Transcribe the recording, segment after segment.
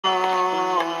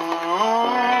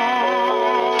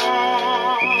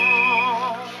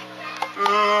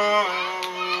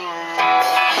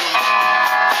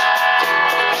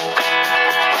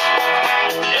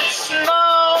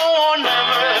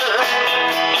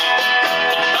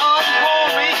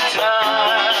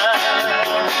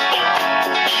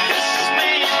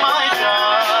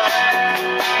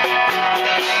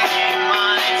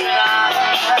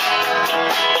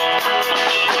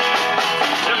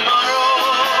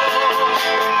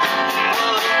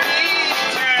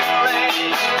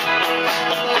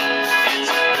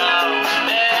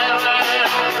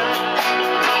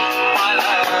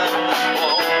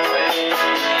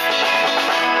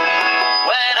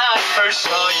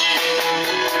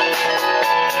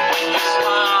When you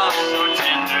smile so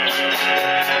tender,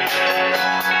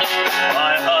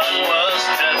 my heart was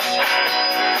captured,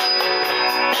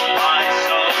 my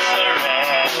soul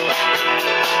surrendered.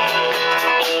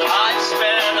 I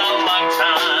spent a long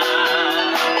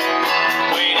time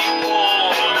waiting for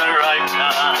the right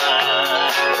time.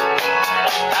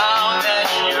 Now that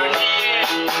you're near,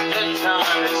 the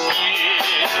time is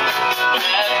here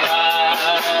at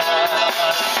last.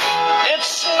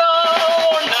 It's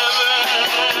now or never.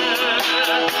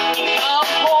 I'm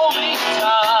holding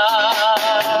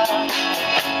tight.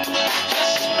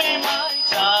 Kiss me, my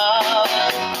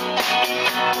darling.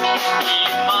 Be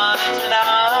mine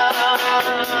tonight.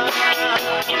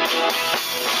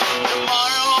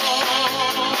 Tomorrow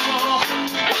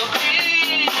will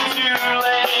be too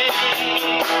late.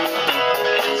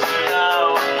 It's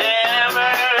now or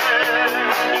never.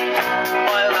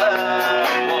 My love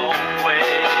won't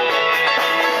wait.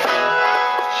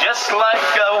 Just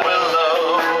like a will.